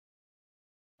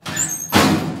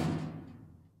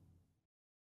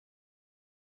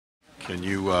Can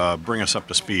you bring us up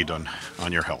to speed on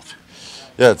your health?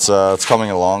 Yeah, it's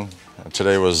coming along.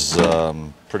 Today was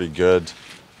pretty good.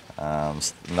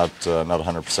 Not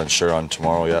 100% sure on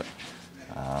tomorrow yet,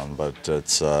 but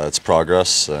it's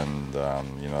progress, and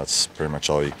that's pretty much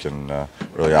all you can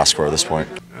really ask for at this point.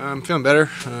 I'm feeling better.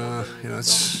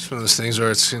 It's one of those things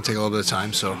where it's going to take a little bit of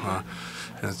time, so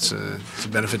it's a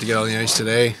benefit to get on the ice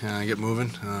today, get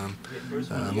moving.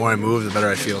 The more I move, the better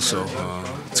I feel, so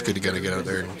it's good to get out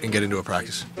there and get into a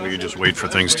practice. Will you just wait for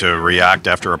things to react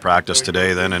after a practice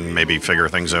today then, and maybe figure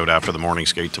things out after the morning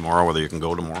skate tomorrow, whether you can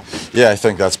go tomorrow? Yeah, I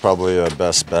think that's probably a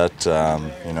best bet.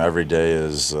 Every day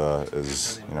is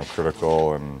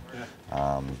critical, and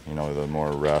the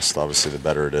more rest, obviously, the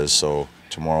better it is. So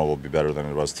tomorrow will be better than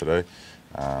it was today.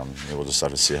 We'll just have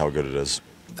to see how good it is.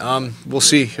 We'll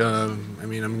see.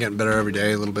 I'm getting better every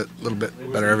day, a little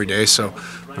bit better every day. So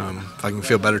if I can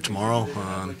feel better tomorrow,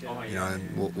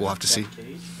 we'll have to see.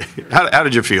 How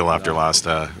did you feel after last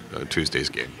Tuesday's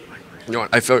game?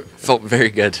 I felt very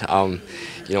good.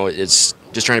 It's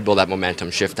just trying to build that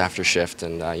momentum shift after shift,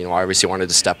 and I obviously wanted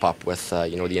to step up with the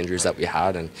injuries that we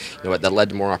had, and that led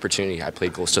to more opportunity. I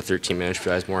played close to 13 minutes, which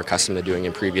I was more accustomed to doing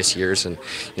in previous years, and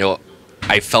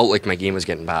I felt like my game was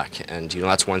getting back, and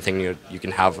that's one thing. You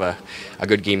can have a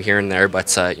good game here and there, but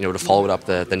to follow it up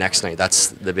the next night, that's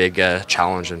the big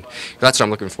challenge, and that's what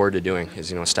I'm looking forward to doing.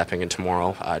 Is stepping in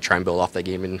tomorrow, try and build off that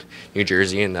game in New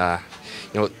Jersey, and I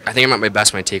think I'm at my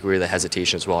best. My takeaway, the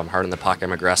hesitation as well. I'm hard on the puck,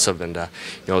 I'm aggressive, and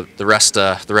the rest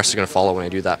is going to follow when I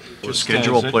do that. Does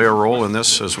schedule play a role in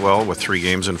this as well, with 3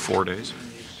 games in 4 days?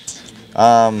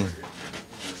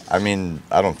 I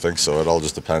don't think so. It all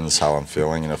just depends how I'm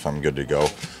feeling and if I'm good to go.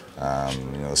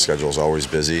 The schedule's always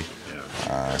busy,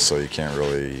 so you can't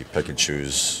really pick and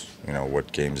choose,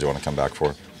 what games you want to come back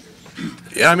for.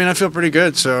 Yeah, I feel pretty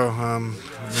good. So,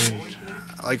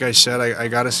 like I said, I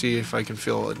got to see if I can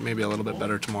feel maybe a little bit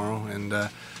better tomorrow, and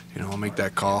I'll make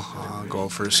that call. I'll go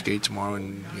out for a skate tomorrow,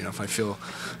 and if I feel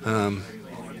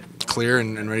clear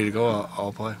and ready to go,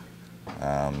 I'll play.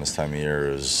 This time of year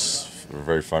is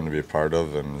very fun to be a part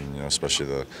of, and especially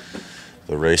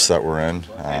the race that we're in.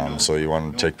 So you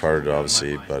want to take part,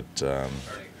 obviously, but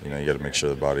you got to make sure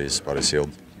the body's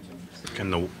healed.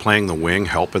 Can playing the wing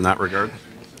help in that regard?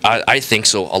 I think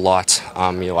so, a lot.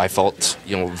 I felt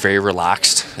very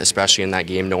relaxed, especially in that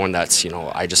game, knowing that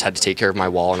I just had to take care of my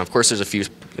wall. And of course, there's a few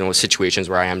situations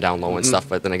where I am down low and stuff.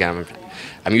 But then again,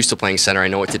 I'm used to playing center. I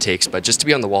know what it takes. But just to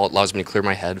be on the wall, it allows me to clear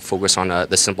my head, focus on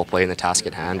the simple play and the task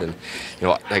at hand. And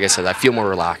like I said, I feel more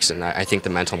relaxed. And I think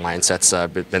the mental mindset's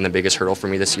been the biggest hurdle for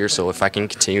me this year. So if I can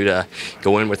continue to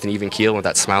go in with an even keel with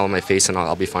that smile on my face, and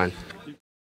I'll be fine.